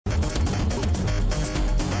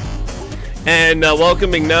And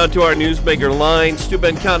welcoming now to our Newsmaker line,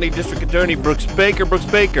 Steuben County District Attorney Brooks Baker. Brooks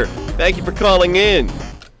Baker, thank you for calling in.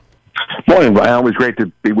 Morning, Brian. Always great to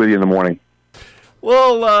be with you in the morning.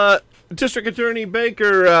 Well, District Attorney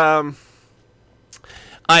Baker, I've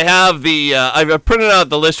printed out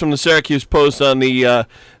the list from the Syracuse Post on the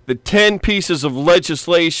 10 pieces of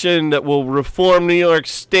legislation that will reform New York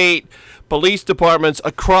State police departments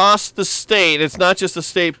across the state. It's not just the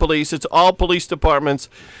state police; it's all police departments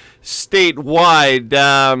statewide.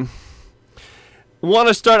 Want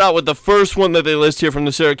to start out with the first one that they list here from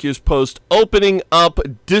the Syracuse Post: opening up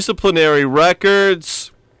disciplinary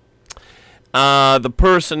records. The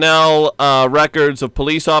personnel records of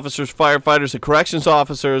police officers, firefighters, and corrections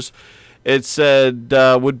officers, it said,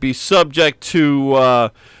 would be subject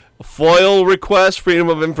to FOIL requests, Freedom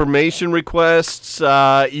of Information requests.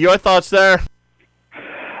 Your thoughts there?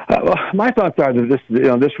 Well, my thoughts are that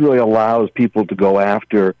this really allows people to go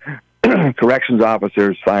after corrections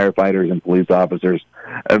officers, firefighters, and police officers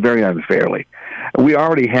very unfairly. We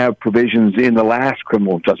already have provisions in the last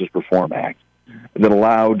Criminal Justice Reform Act that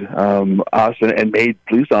allowed us and made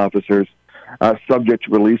police officers subject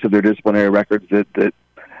to release of their disciplinary records that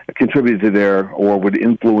contributed to their or would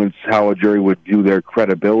influence how a jury would view their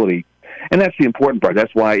credibility. And that's the important part.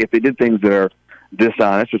 That's why if they did things that are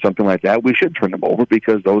dishonest or something like that, we should turn them over,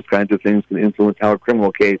 because those kinds of things can influence how a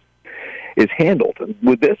criminal case is handled. And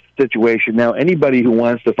with this situation now, anybody who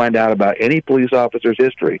wants to find out about any police officer's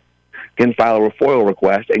history can file a FOIL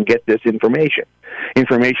request and get this information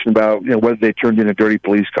about whether they turned in a dirty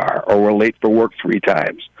police car, or were late for work 3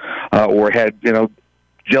 times, or had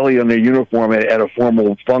jelly on their uniform at a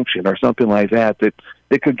formal function or something like that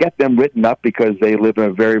could get them written up because they live in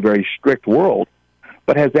a very, very strict world,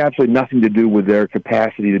 but has absolutely nothing to do with their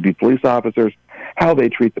capacity to be police officers, how they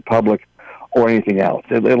treat the public, or anything else.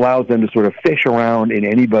 It allows them to sort of fish around in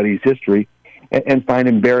anybody's history and find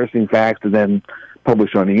embarrassing facts to then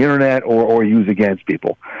publish on the internet or use against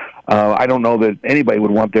people. I don't know that anybody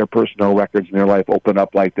would want their personal records in their life open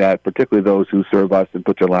up like that, particularly those who serve us and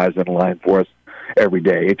put their lives on the line for us every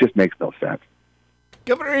day. It just makes no sense.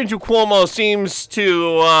 Governor Andrew Cuomo seems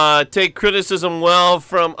to take criticism well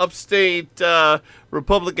from upstate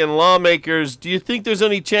Republican lawmakers. Do you think there's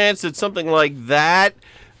any chance that something like that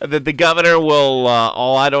the governor will,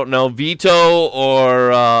 veto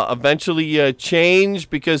or eventually change?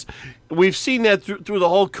 Because we've seen that through the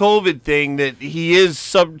whole COVID thing, that he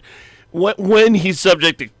is when he's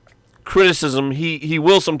subject to criticism, he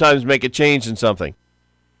will sometimes make a change in something.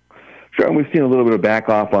 Sure, and we've seen a little bit of back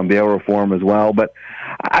off on bail reform as well, but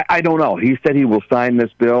I don't know. He said he will sign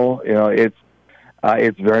this bill. This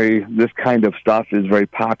kind of stuff is very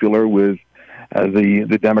popular with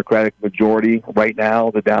the Democratic majority right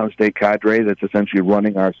now, the downstate cadre that's essentially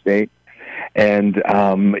running our state. And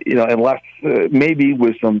unless maybe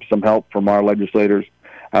with some help from our legislators,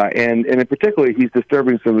 and in particular, he's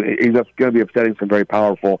going to be upsetting some very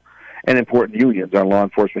powerful and important unions, our law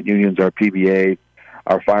enforcement unions, our PBA,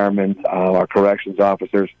 our firemen, our corrections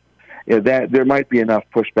officers. That there might be enough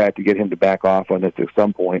pushback to get him to back off on this at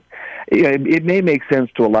some point. It may make sense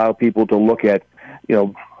to allow people to look at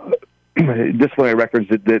disciplinary records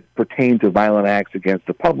that pertain to violent acts against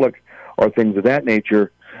the public or things of that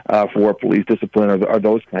nature for police discipline or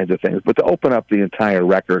those kinds of things. But to open up the entire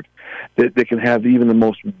record that can have even the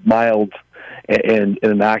most mild and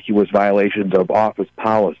innocuous violations of office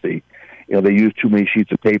policy, they use too many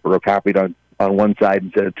sheets of paper or copied on one side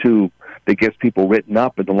instead of 2, that gets people written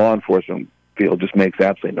up in the law enforcement field, just makes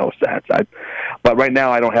absolutely no sense. But right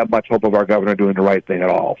now, I don't have much hope of our governor doing the right thing at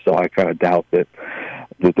all. So I kind of doubt that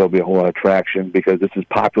there'll be a whole lot of traction, because this is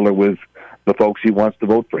popular with the folks he wants to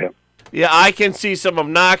vote for him. Yeah, I can see some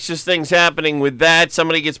obnoxious things happening with that.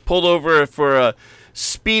 Somebody gets pulled over for a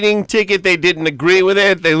speeding ticket. They didn't agree with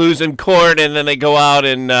it. They lose in court, and then they go out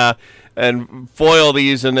and foil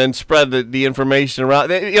these and then spread the information around.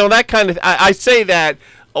 That kind of. I say that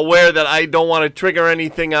aware that I don't want to trigger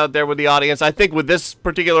anything out there with the audience. I think with this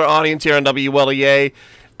particular audience here on WLEA,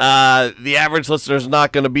 the average listener is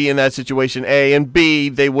not going to be in that situation, A, and B,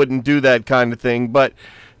 they wouldn't do that kind of thing. But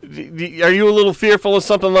are you a little fearful of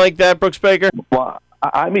something like that, Brooks Baker? Well,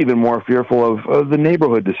 I'm even more fearful of the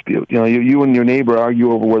neighborhood dispute. You and your neighbor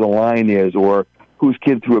argue over where the line is, or whose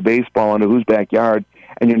kid threw a baseball into whose backyard,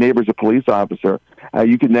 and your neighbor's a police officer.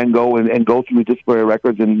 You can then go and go through the disciplinary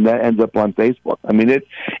records, and that ends up on Facebook. I mean,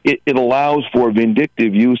 it allows for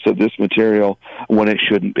vindictive use of this material when it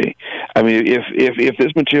shouldn't be. I mean, if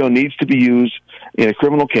this material needs to be used in a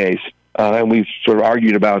criminal case, and we've sort of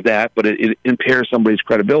argued about that, but it impairs somebody's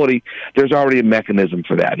credibility, there's already a mechanism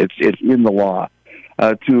for that. It's in the law.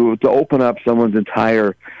 To open up someone's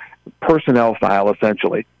entire personnel file,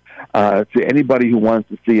 essentially, to anybody who wants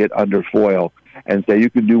to see it under FOIL, and say you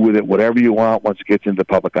can do with it whatever you want once it gets into the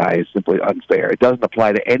public eye is simply unfair. It doesn't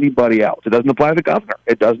apply to anybody else. It doesn't apply to the governor.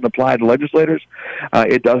 It doesn't apply to legislators.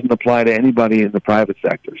 It doesn't apply to anybody in the private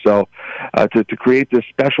sector. So to create this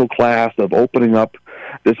special class of opening up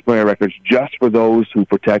disciplinary records just for those who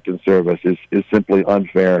protect and service is simply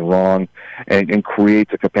unfair and wrong, and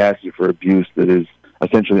creates a capacity for abuse that is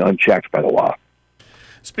essentially unchecked by the law.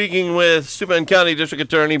 Speaking with Steuben County District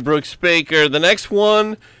Attorney Brooks Baker, the next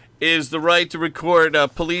one is the right to record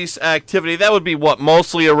police activity. That would be what,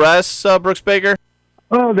 mostly arrests, Brooks Baker?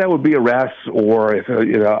 Well, that would be arrests, or if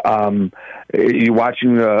you're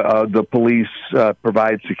watching the police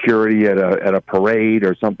provide security at a parade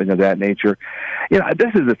or something of that nature.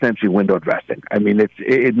 This is essentially window dressing. I mean,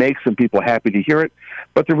 it makes some people happy to hear it,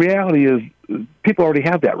 but the reality is people already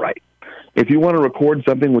have that right. If you want to record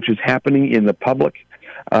something which is happening in the public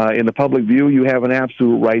view, you have an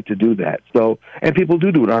absolute right to do that. So, and people do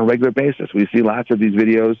it on a regular basis. We see lots of these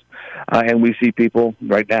videos, and we see people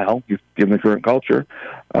right now, given the current culture,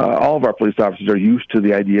 all of our police officers are used to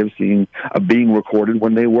the idea of being recorded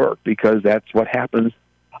when they work, because that's what happens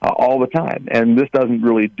all the time. And this doesn't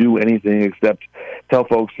really do anything except tell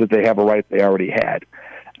folks that they have a right they already had.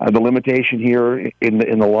 The limitation here in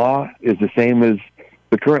the law is the same as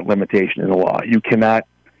the current limitation in the law. You cannot,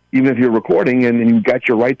 even if you're recording and you've got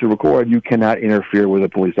your right to record, you cannot interfere with a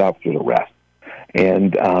police officer's arrest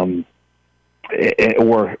and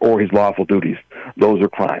or his lawful duties. Those are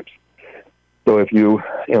crimes. So if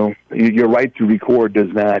your right to record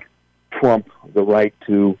does not trump the right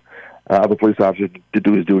to of a police officer to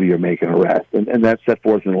do his duty or make an arrest, and that's set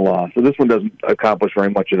forth in the law. So this one doesn't accomplish very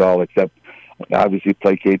much at all, except obviously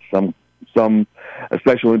placate some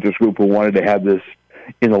special interest group who wanted to have this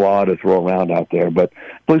in the law to throw around out there. But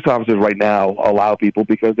police officers right now allow people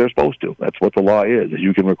because they're supposed to. That's what the law is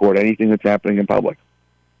you can record anything that's happening in public.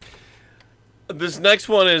 This next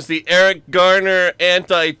one is the Eric Garner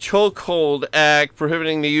Anti-Chokehold Act,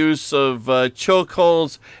 prohibiting the use of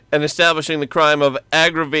chokeholds and establishing the crime of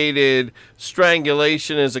aggravated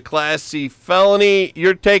strangulation as a Class C felony.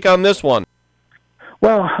 Your take on this one?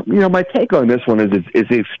 Well, my take on this one is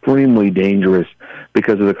it's extremely dangerous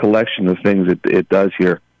because of the collection of things it does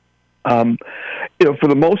here. For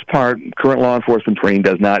the most part, current law enforcement training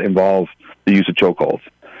does not involve the use of chokeholds.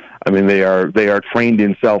 I mean, they are trained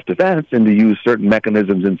in self-defense and to use certain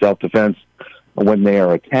mechanisms in self-defense when they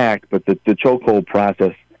are attacked, but the chokehold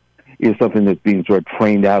process is something that's being sort of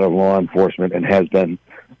trained out of law enforcement and has been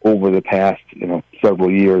over the past several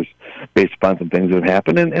years based upon some things that have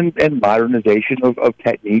happened and modernization of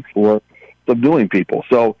techniques for subduing people.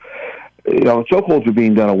 So, chokeholds are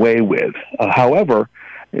being done away with. However,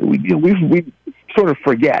 we sort of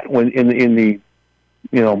forget when in the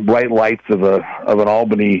bright lights of an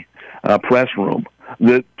Albany press room,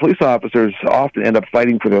 the police officers often end up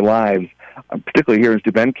fighting for their lives, particularly here in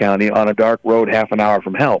Steuben County, on a dark road half an hour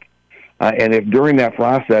from help. And if during that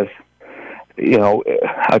process,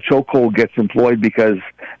 a chokehold gets employed because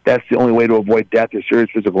that's the only way to avoid death or serious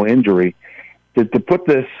physical injury, to put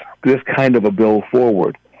this kind of a bill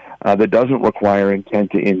forward that doesn't require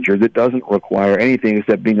intent to injure, that doesn't require anything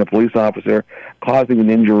except being a police officer, causing an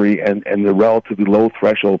injury, and the relatively low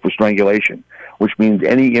threshold for strangulation, which means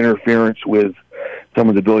any interference with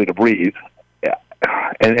someone's ability to breathe,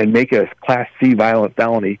 and make it a Class C violent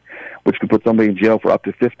felony, which could put somebody in jail for up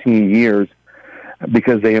to 15 years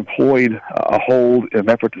because they employed a hold in an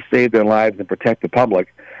effort to save their lives and protect the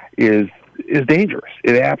public, is dangerous.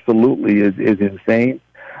 It absolutely is insane.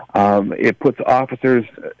 It puts officers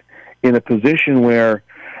in a position where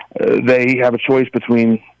they have a choice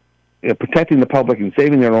between protecting the public and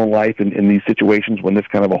saving their own life in these situations when this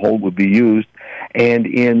kind of a hold would be used,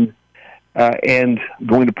 and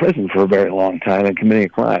going to prison for a very long time and committing a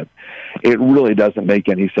crime. It really doesn't make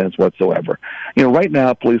any sense whatsoever. Right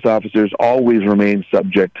now, police officers always remain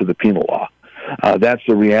subject to the penal law. That's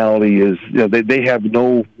the reality. Is they have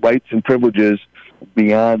no rights and privileges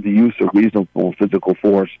beyond the use of reasonable physical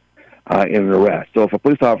force in an arrest. So if a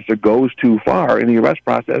police officer goes too far in the arrest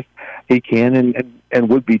process, he can and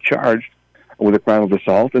would be charged with a crime of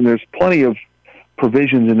assault. And there's plenty of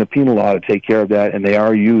provisions in the penal law to take care of that, and they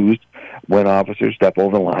are used when officers step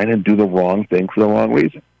over the line and do the wrong thing for the wrong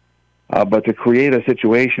reason. But to create a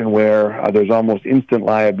situation where there's almost instant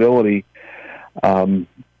liability and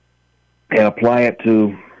apply it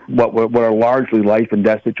to what are largely life and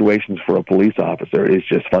death situations for a police officer is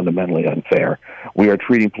just fundamentally unfair. We are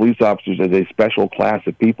treating police officers as a special class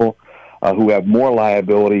of people who have more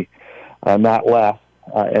liability, not less,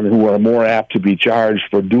 and who are more apt to be charged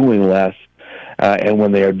for doing less and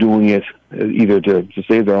when they are doing it either to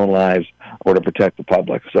save their own lives or to protect the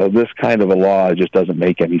public. So this kind of a law just doesn't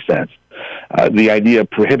make any sense. The idea of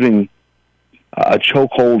prohibiting a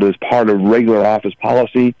chokehold as part of regular office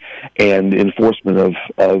policy and enforcement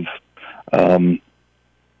of the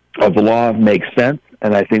law makes sense.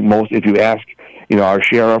 And I think if you ask, our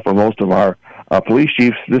sheriff or most of our police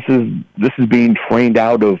chiefs, this is being trained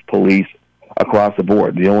out of police across the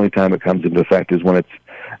board. The only time it comes into effect is when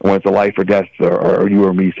it's a life or death or you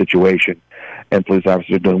or me situation, and police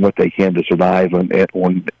officers are doing what they can to survive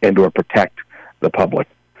and or protect the public,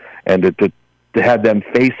 and to have them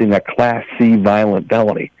facing a Class C violent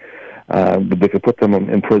felony, they could put them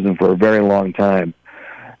in prison for a very long time,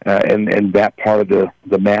 and that part of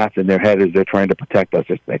the math in their head is they're trying to protect us.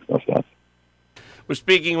 It makes no sense. We're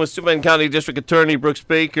speaking with Steuben County District Attorney Brooks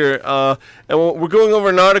Baker, and we're going over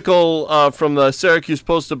an article from the Syracuse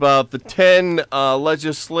Post about the 10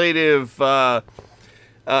 legislative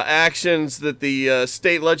actions that the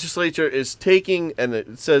state legislature is taking, and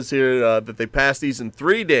it says here that they passed these in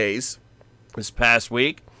 3 days this past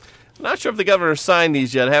week. I'm not sure if the governor signed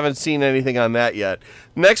these yet. I haven't seen anything on that yet.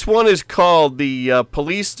 Next one is called the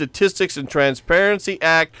Police Statistics and Transparency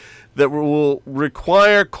Act, that will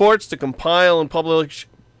require courts to compile and publish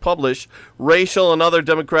racial and other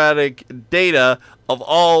demographic data of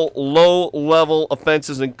all low-level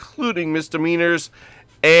offenses, including misdemeanors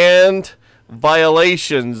and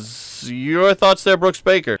violations. Your thoughts there, Brooks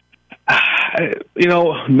Baker?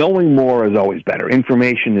 Knowing more is always better.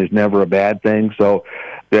 Information is never a bad thing. So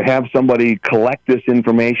to have somebody collect this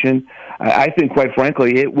information, I think, quite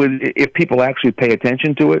frankly, it would, if people actually pay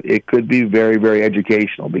attention to it, it could be very, very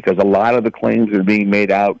educational, because a lot of the claims that are being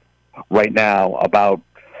made out right now about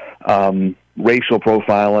racial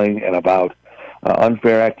profiling and about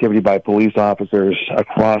unfair activity by police officers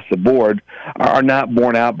across the board are not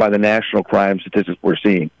borne out by the national crime statistics we're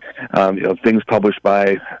seeing. Things published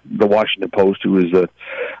by the Washington Post, who is,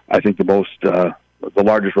 I think, the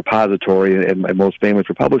largest repository and most famous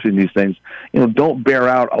for publishing these things, don't bear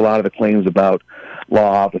out a lot of the claims about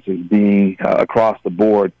law officers being across the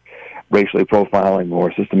board racially profiling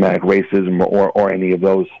or systematic racism or any of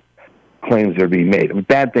those claims that are being made. I mean,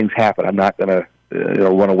 bad things happen. I'm not going to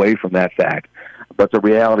run away from that fact. But the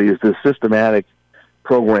reality is this systematic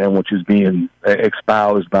program, which is being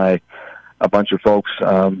espoused by a bunch of folks,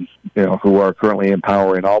 who are currently in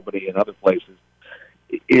power in Albany and other places,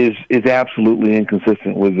 is absolutely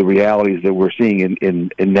inconsistent with the realities that we're seeing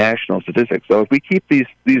in national statistics. So if we keep these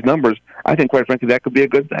numbers, I think, quite frankly, that could be a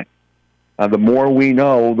good thing. The more we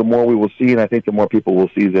know, the more we will see, and I think the more people will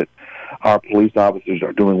see that our police officers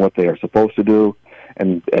are doing what they are supposed to do,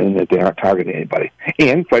 and that they aren't targeting anybody.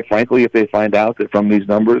 And quite frankly, if they find out that from these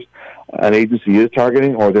numbers an agency is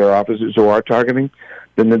targeting, or there are officers who are targeting,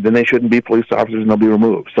 then they shouldn't be police officers and they'll be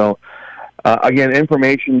removed. So again,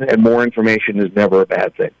 information and more information is never a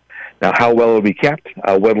bad thing. Now, how well it'll be kept,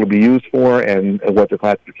 what it'll be used for, and what the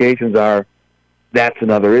classifications are, that's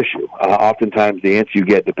another issue. Oftentimes the answer you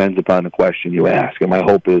get depends upon the question you ask. And my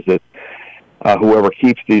hope is that whoever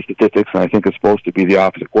keeps these statistics, and I think it's supposed to be the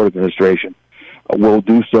Office of Court Administration, will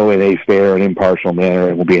do so in a fair and impartial manner,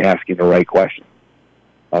 and will be asking the right questions.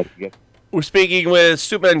 We're speaking with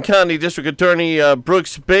Steuben County District Attorney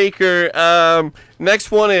Brooks Baker.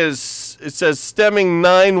 Next one is, it says, stemming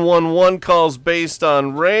 911 calls based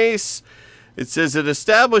on race. It says it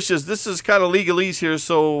establishes, this is kind of legalese here,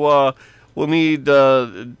 so we'll need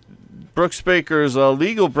Brooks Baker's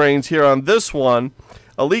legal brains here on this one,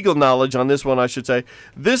 legal knowledge on this one, I should say.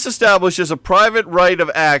 This establishes a private right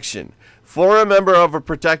of action for a member of a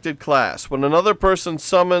protected class when another person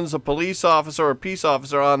summons a police officer or peace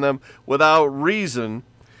officer on them without reason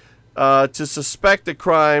to suspect a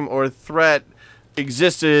crime or threat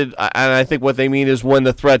existed, and I think what they mean is when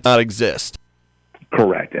the threat not exist.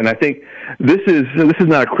 Correct, and I think this is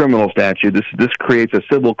not a criminal statute. This creates a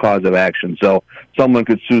civil cause of action. So someone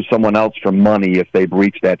could sue someone else for money if they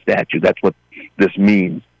breach that statute. That's what this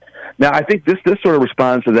means. Now, I think this sort of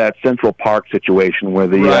responds to that Central Park situation where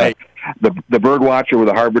the bird watcher with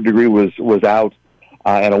a Harvard degree was out,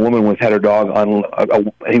 and a woman had her dog on.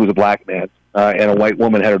 He was a black man, and a white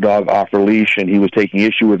woman had her dog off her leash, and he was taking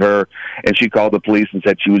issue with her, and she called the police and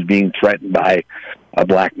said she was being threatened by a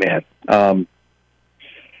black man, and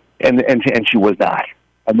she was not.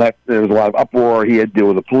 And that there was a lot of uproar. He had to deal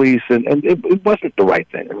with the police, and it wasn't the right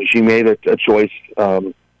thing. I mean, she made a choice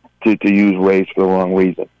to use race for the wrong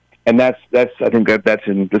reason. And I think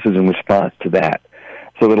this is in response to that.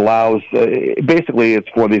 So it allows, basically it's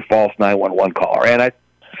for the false 911 caller. And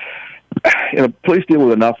police deal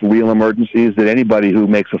with enough real emergencies that anybody who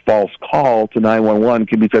makes a false call to 911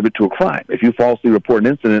 can be subject to a crime. If you falsely report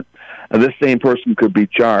an incident, this same person could be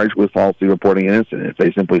charged with falsely reporting an incident. If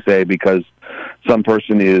they simply say because some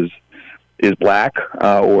person is black,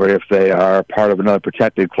 or if they are part of another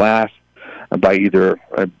protected class by either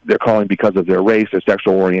they're calling because of their race, their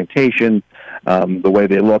sexual orientation, the way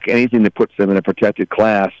they look, anything that puts them in a protected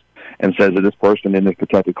class and says that this person in this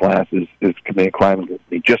protected class is committing a crime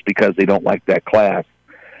against me just because they don't like that class.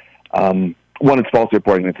 One, it's false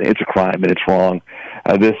reporting. It's a crime, and it's wrong.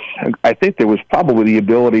 I think there was probably the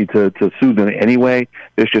ability to sue them anyway.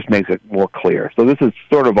 This just makes it more clear. So this is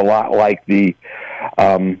sort of a lot like the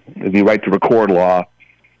right to record law.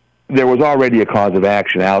 There was already a cause of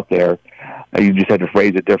action out there. You just had to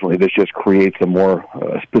phrase it differently. This just creates a more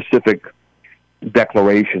specific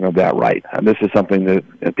declaration of that right. And this is something that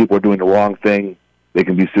if people are doing the wrong thing, they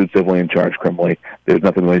can be sued civilly and charged criminally. There's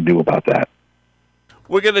nothing really to do about that.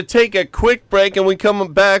 We're going to take a quick break, and when we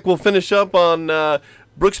come back, we'll finish up on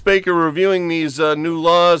Brooks Baker reviewing these new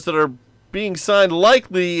laws that are being signed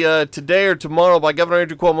likely today or tomorrow by Governor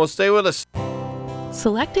Andrew Cuomo. Stay with us.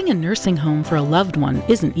 Selecting a nursing home for a loved one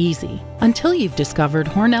isn't easy until you've discovered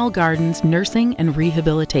Hornell Gardens Nursing and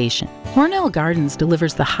Rehabilitation. Hornell Gardens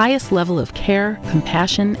delivers the highest level of care,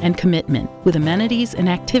 compassion, and commitment with amenities and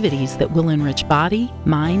activities that will enrich body,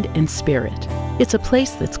 mind, and spirit. It's a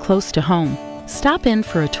place that's close to home. Stop in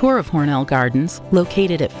for a tour of Hornell Gardens,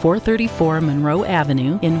 located at 434 Monroe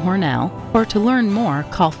Avenue in Hornell, or to learn more,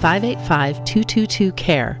 call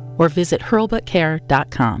 585-222-CARE or visit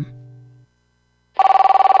hurlbutcare.com.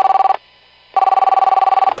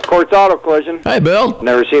 Courts Auto Collision. Hi, Bill.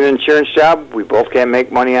 Never seen an insurance job we both can't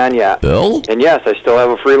make money on yet. Bill? And yes, I still have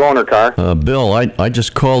a free loaner car. Bill, I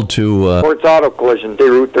just called to... Courts Auto Collision,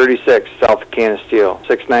 Route 36, south of Canisteel,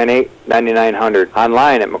 698-9900.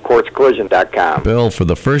 Online at McCourtsCollision.com. Bill, for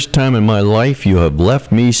the first time in my life, you have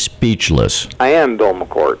left me speechless. I am Bill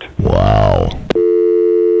McCourt. Wow.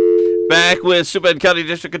 Back with Steuben County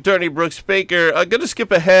District Attorney Brooks Baker. I'm going to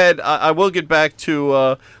skip ahead. I will get back to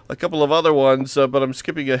a couple of other ones, but I'm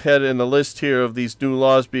skipping ahead in the list here of these new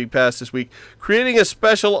laws being passed this week. Creating a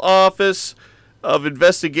special office of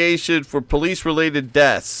investigation for police-related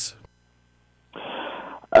deaths.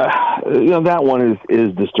 That one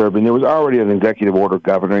is disturbing. There was already an executive order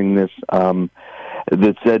governing this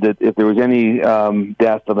that said that if there was any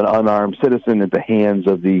death of an unarmed citizen at the hands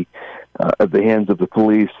of the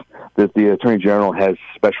police, that the Attorney General has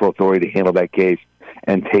special authority to handle that case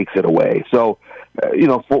and takes it away. So,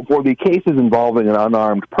 for the cases involving an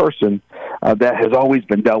unarmed person, that has always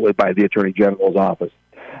been dealt with by the Attorney General's office.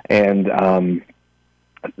 And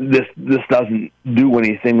this doesn't do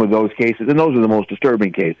anything with those cases, and those are the most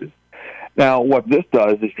disturbing cases. Now, what this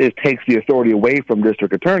does is it takes the authority away from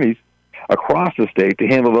district attorneys across the state to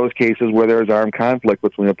handle those cases where there's armed conflict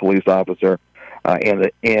between a police officer and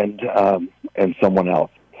someone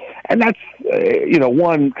else. And that's,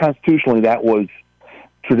 one, constitutionally, that was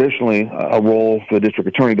traditionally a role for the district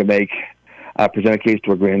attorney to make, present a case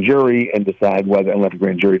to a grand jury and decide whether, and let the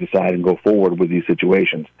grand jury decide and go forward with these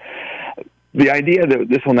situations. The idea that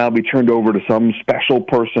this will now be turned over to some special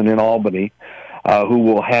person in Albany who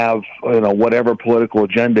will have, whatever political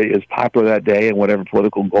agenda is popular that day and whatever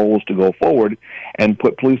political goals to go forward, and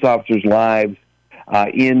put police officers' lives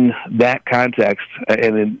in that context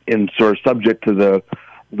and in sort of subject to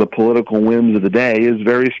the political whims of the day is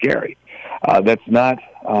very scary. That's not.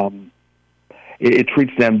 It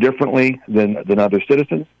treats them differently than other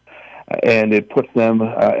citizens, and it puts them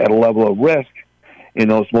at a level of risk in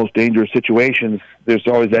those most dangerous situations. There's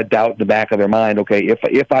always that doubt in the back of their mind. Okay,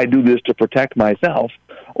 if I do this to protect myself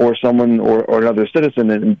or someone or another citizen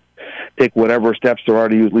and take whatever steps there are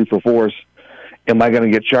to use lethal force, am I going to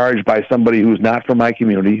get charged by somebody who's not from my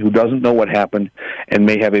community, who doesn't know what happened, and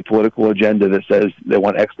may have a political agenda that says they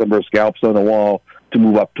want X number of scalps on the wall to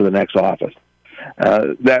move up to the next office?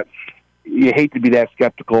 That you hate to be that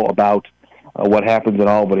skeptical about what happens in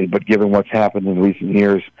Albany, but given what's happened in recent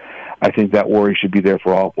years, I think that worry should be there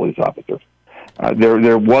for all police officers.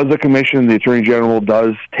 There was a commission. The Attorney General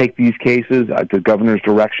does take these cases at the governor's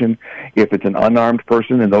direction. If it's an unarmed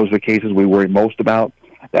person, and those are the cases we worry most about,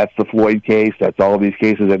 that's the Floyd case. That's all of these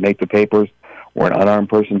cases that make the papers where an unarmed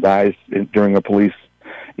person dies during a police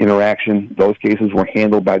interaction. Those cases were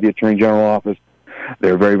handled by the Attorney General office.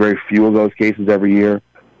 There are very, very few of those cases every year.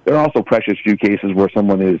 There are also precious few cases where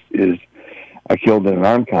someone is killed in an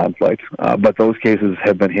armed conflict, but those cases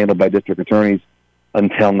have been handled by district attorneys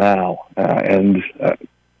until now.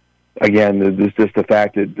 Again, there's just the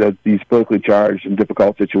fact that these politically charged and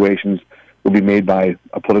difficult situations will be made by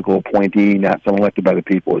a political appointee, not someone elected by the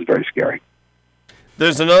people, is very scary.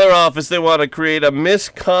 There's another office they want to create, a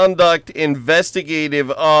misconduct investigative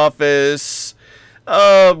office.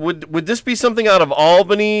 Would this be something out of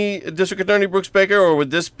Albany, District Attorney Brooks Baker, or would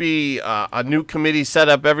this be a new committee set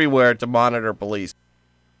up everywhere to monitor police?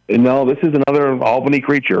 No, this is another Albany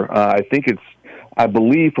creature. I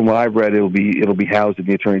believe from what I've read, it'll be housed in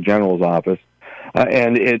the Attorney General's office.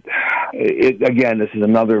 And it again, this is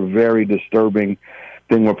another very disturbing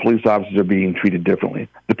thing where police officers are being treated differently.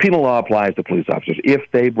 The penal law applies to police officers.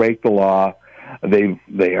 If they break the law,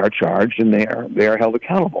 they are charged and they are held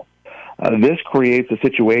accountable. This creates a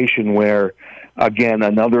situation where, again,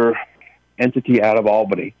 another entity out of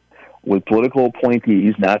Albany with political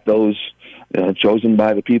appointees, not those chosen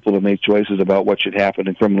by the people to make choices about what should happen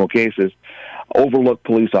in criminal cases, overlook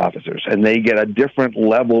police officers, and they get a different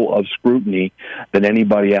level of scrutiny than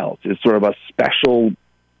anybody else. It's sort of a special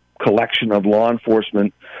collection of law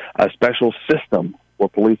enforcement, a special system for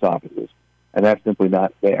police officers, and that's simply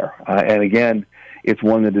not fair. And again, it's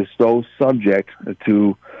one that is so subject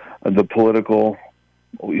to the political,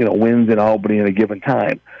 winds in Albany at a given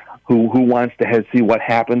time. Who wants to see what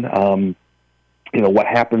happened? What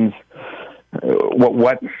happens?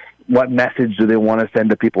 What message do they want to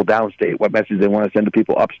send to people downstate? What message do they want to send to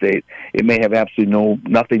people upstate? It may have absolutely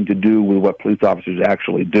nothing to do with what police officers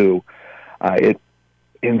actually do. It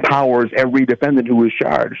empowers every defendant who is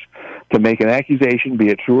charged to make an accusation, be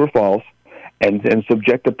it true or false, and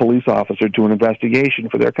subject a police officer to an investigation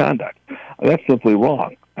for their conduct. That's simply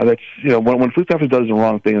wrong. That's when a police officer does the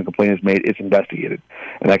wrong thing and a complaint is made, it's investigated.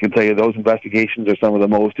 And I can tell you those investigations are some of the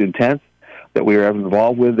most intense that we are ever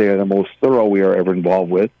involved with. They are the most thorough we are ever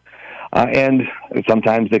involved with. And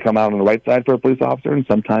sometimes they come out on the right side for a police officer, and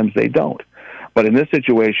sometimes they don't. But in this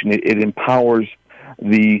situation, it empowers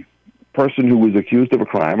the person who was accused of a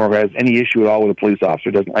crime or has any issue at all with a police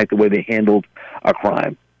officer, doesn't like the way they handled a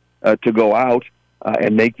crime, to go out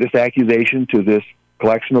and make this accusation to this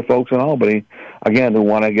collection of folks in Albany, again, who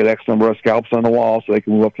want to get X number of scalps on the wall so they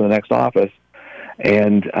can move up to the next office.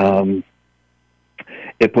 And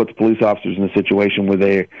it puts police officers in a situation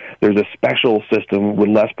where there's a special system with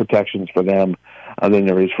less protections for them than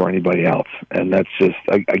there is for anybody else. And that's just,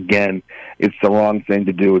 again, it's the wrong thing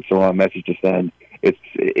to do. It's the wrong message to send.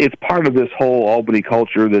 It's part of this whole Albany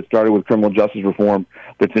culture that started with criminal justice reform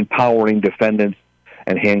that's empowering defendants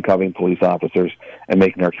and handcuffing police officers and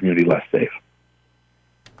making our community less safe.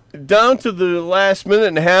 Down to the last minute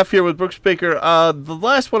and a half here with Brooks Baker. The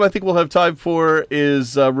last one I think we'll have time for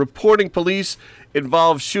is reporting police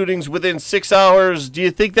involved shootings within 6 hours. Do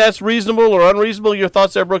you think that's reasonable or unreasonable? Your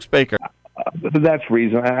thoughts there, Brooks Baker? That's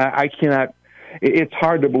reasonable. I cannot. It's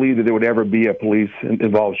hard to believe that there would ever be a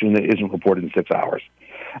police-involved shooting that isn't reported in 6 hours.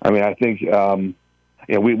 I mean, I think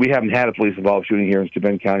we haven't had a police-involved shooting here in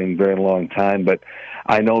Steuben County in a very long time, but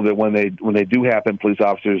I know that when they do happen, police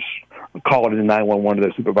officers call it in 911 to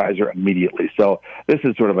their supervisor immediately. So this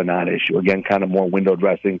is sort of a non-issue. Again, kind of more window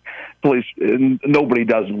dressing. Nobody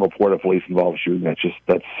doesn't report a police-involved shooting.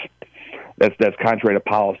 That's contrary to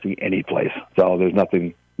policy any place. So there's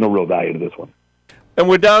no real value to this one. And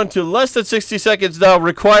we're down to less than 60 seconds now,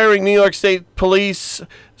 requiring New York State Police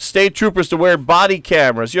state troopers to wear body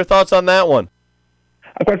cameras. Your thoughts on that one?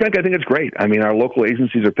 Quite frankly, I think it's great. I mean, our local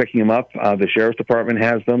agencies are picking them up. The Sheriff's Department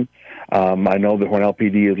has them. I know the Hornell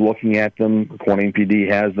PD is looking at them. Corning PD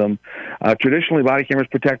has them. Traditionally, body cameras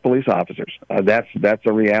protect police officers. That's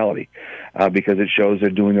a reality because it shows they're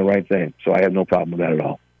doing the right thing. So I have no problem with that at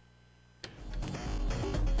all.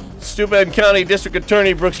 Steuben County District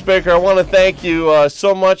Attorney Brooks Baker, I want to thank you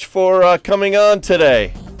so much for coming on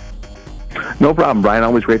today. No problem, Brian.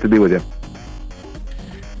 Always great to be with you.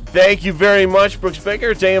 Thank you very much, Brooks Baker.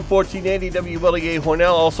 It's AM 1480 WLEA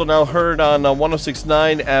Hornell, also now heard on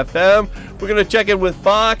 106.9 FM. We're going to check in with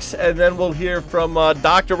Fox, and then we'll hear from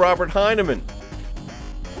Dr. Robert Heineman.